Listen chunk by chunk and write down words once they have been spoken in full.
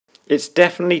It's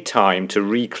definitely time to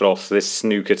recloth this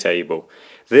snooker table.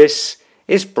 This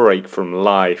is Break from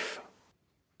Life.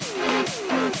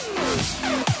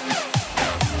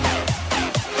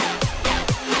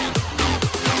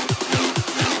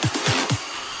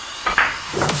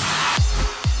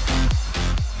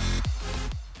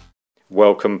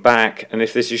 Welcome back, and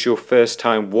if this is your first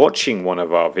time watching one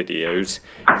of our videos,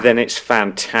 then it's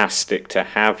fantastic to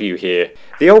have you here.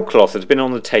 The old cloth has been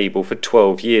on the table for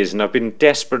 12 years and I've been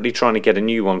desperately trying to get a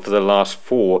new one for the last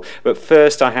 4, but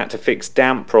first I had to fix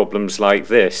damp problems like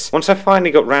this. Once I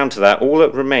finally got round to that, all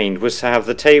that remained was to have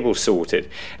the table sorted,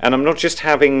 and I'm not just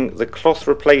having the cloth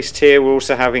replaced here, we're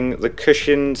also having the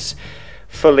cushions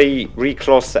fully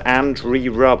reclothed and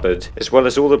re-rubbered, as well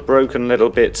as all the broken little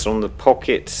bits on the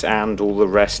pockets and all the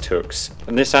rest hooks.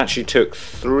 And this actually took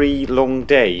 3 long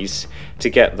days to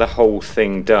get the whole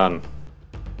thing done.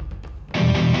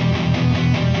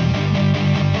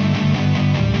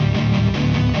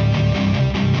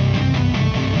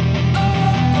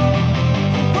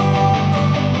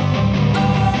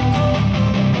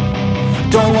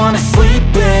 Don't wanna sleep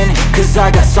in, cause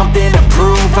I got something to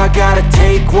prove. I gotta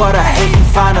take what I hate and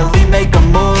finally make a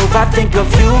move. I think of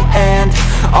you and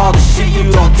all the shit you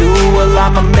don't do. Well,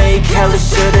 I'ma make hella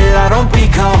sure that I don't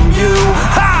become you.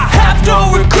 I have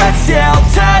no regrets, yeah, I'll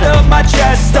tie up my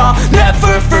chest. I'll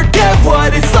never forget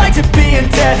what it's like to be in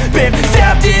debt. Been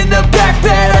stabbed in the back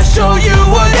bed, I'll show you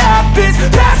what happens.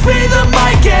 Pass me the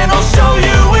mic and I'll show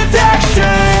you with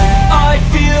action. I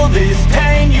feel this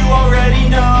pain, you already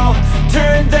know.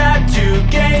 Turn that to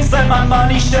gains, let my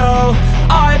money show.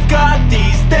 I've got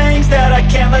these things that I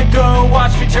can't let go.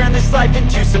 Watch me turn this life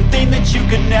into something that you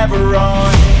could never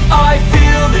own. I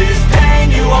feel this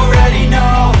pain, you already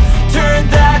know. Turn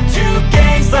that to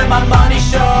gains, let my money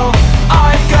show.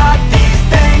 I've got these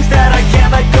things that I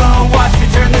can't let go. Watch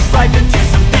me turn this life into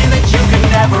something that you could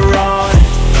never own.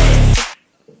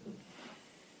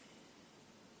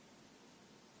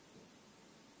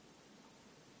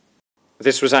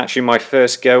 This was actually my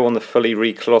first go on the fully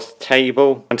reclothed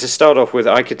table, and to start off with,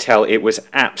 I could tell it was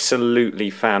absolutely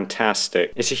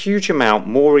fantastic. It's a huge amount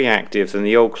more reactive than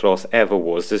the old cloth ever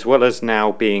was, as well as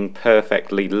now being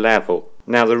perfectly level.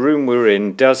 Now, the room we're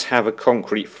in does have a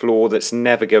concrete floor that's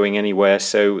never going anywhere,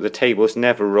 so the table's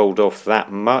never rolled off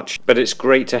that much, but it's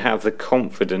great to have the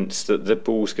confidence that the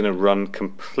ball's going to run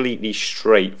completely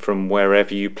straight from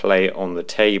wherever you play it on the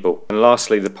table. And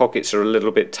lastly, the pockets are a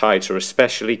little bit tighter,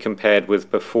 especially compared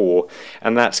with before,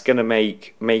 and that's going to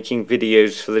make making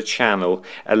videos for the channel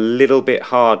a little bit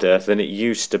harder than it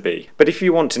used to be. But if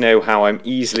you want to know how I'm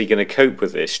easily going to cope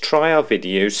with this, try our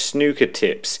videos, Snooker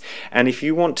Tips, and if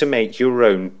you want to make your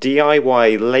own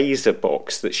DIY laser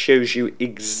box that shows you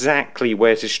exactly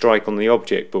where to strike on the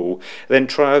object ball, then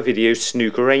try our video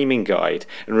Snooker Aiming Guide.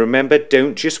 And remember,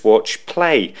 don't just watch,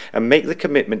 play, and make the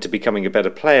commitment to becoming a better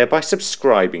player by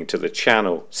subscribing to the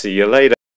channel. See you later.